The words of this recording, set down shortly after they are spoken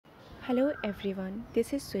Hello everyone,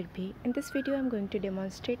 this is Surabhi. In this video, I'm going to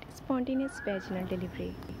demonstrate spontaneous vaginal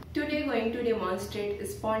delivery. Today going to demonstrate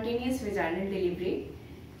spontaneous vaginal delivery.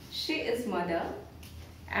 She is mother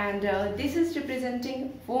and this is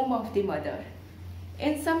representing womb of the mother.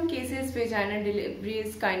 In some cases, vaginal delivery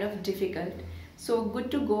is kind of difficult, so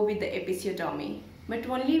good to go with the episiotomy, but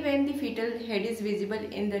only when the fetal head is visible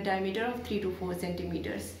in the diameter of 3 to 4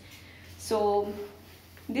 centimeters. So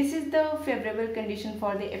this is the favorable condition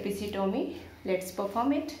for the episiotomy. Let's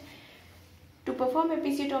perform it. To perform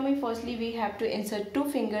episiotomy, firstly we have to insert 2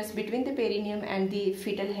 fingers between the perineum and the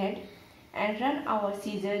fetal head and run our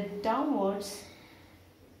scissor downwards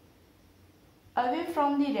away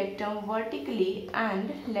from the rectum vertically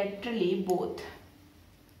and laterally both.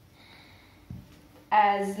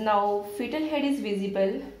 As now fetal head is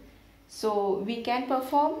visible, so we can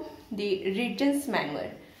perform the Regent's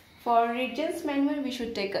maneuver. For Regent's maneuver, we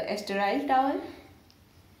should take a sterile towel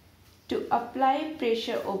to apply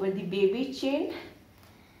pressure over the baby chin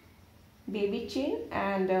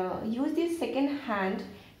and use the second hand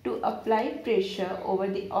to apply pressure over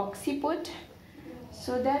the occiput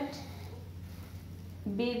so that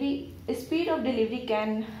baby speed of delivery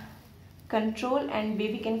can control and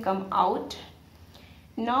baby can come out.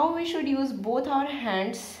 Now we should use both our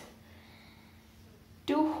hands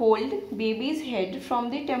to hold baby's head from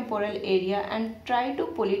the temporal area and try to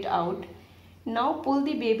pull it out. Now pull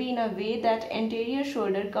the baby in a way that anterior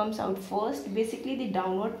shoulder comes out first, basically the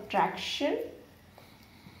downward traction.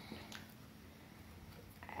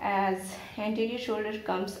 As anterior shoulder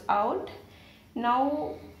comes out,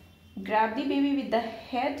 now grab the baby with the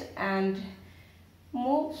head and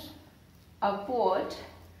move upward.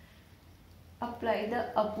 Apply the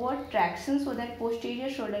upward traction so that posterior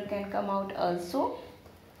shoulder can come out also.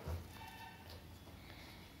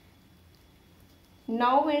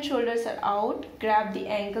 Now when shoulders are out, grab the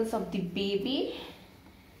ankles of the baby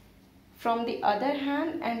from the other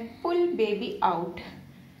hand and pull baby out.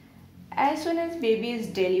 As soon as baby is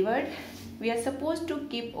delivered, we are supposed to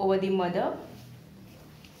keep over the mother.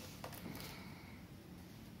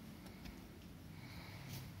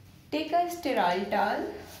 Take a sterile towel.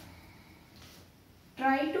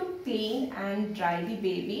 Try to clean and dry the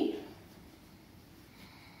baby.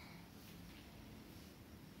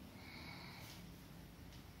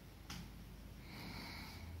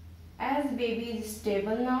 As baby is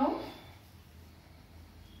stable now,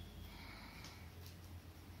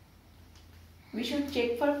 we should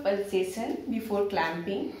check for pulsation before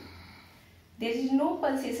clamping. There is no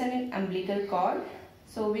pulsation in umbilical cord,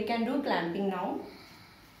 so we can do clamping now.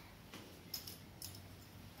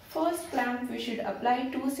 First clamp we should apply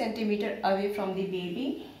 2 cm away from the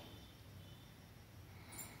baby,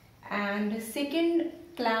 and second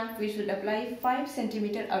clamp we should apply 5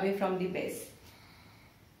 cm away from the base.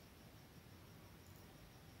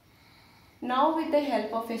 Now with the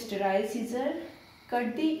help of a sterile scissor,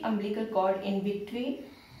 cut the umbilical cord in between.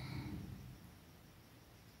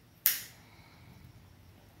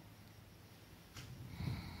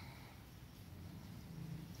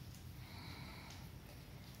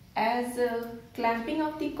 As clamping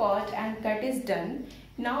of the cord and cut is done,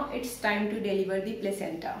 now it's time to deliver the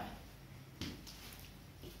placenta.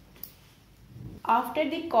 After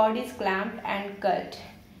the cord is clamped and cut,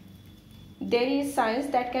 there is signs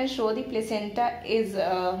that can show the placenta is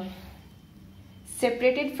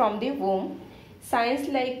separated from the womb. Signs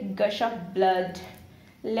like gush of blood,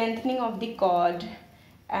 lengthening of the cord,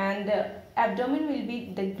 and the abdomen will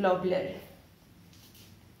be the globular.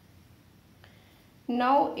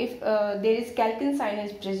 Now if there is Calkin sign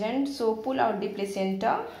is present, so pull out the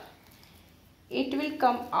placenta. It will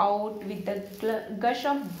come out with the gush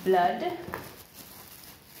of blood.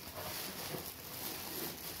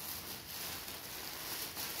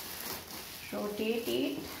 Rotate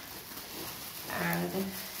it and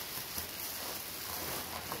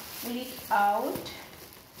pull it out.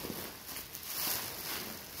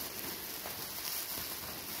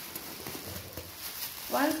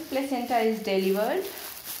 Once placenta is delivered,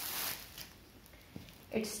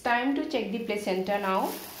 it's time to check the placenta now.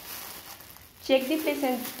 Check the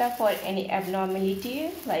placenta for any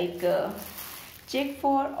abnormality, like check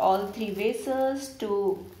for all 3 vessels,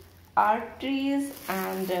 2 arteries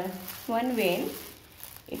and 1 vein.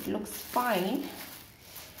 It looks fine.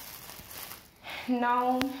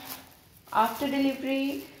 Now after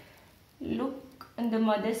delivery, look in the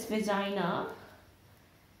mother's vagina.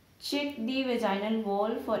 Check the vaginal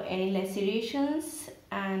wall for any lacerations,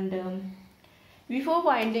 and before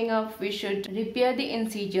winding up we should repair the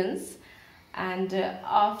incisions, and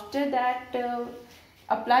after that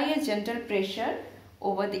apply a gentle pressure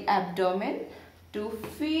over the abdomen to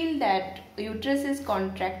feel that uterus is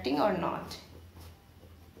contracting or not.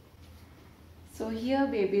 So here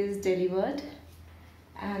baby is delivered,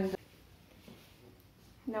 and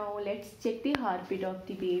now let's check the heartbeat of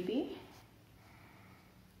the baby.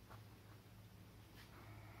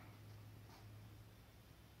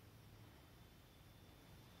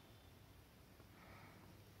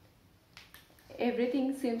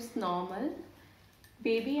 Everything seems normal.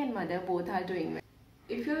 Baby and mother both are doing well.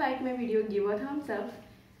 If you like my video, give a thumbs up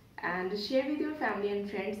and share with your family and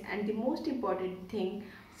friends, and the most important thing,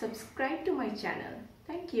 subscribe to my channel.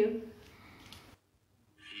 Thank you.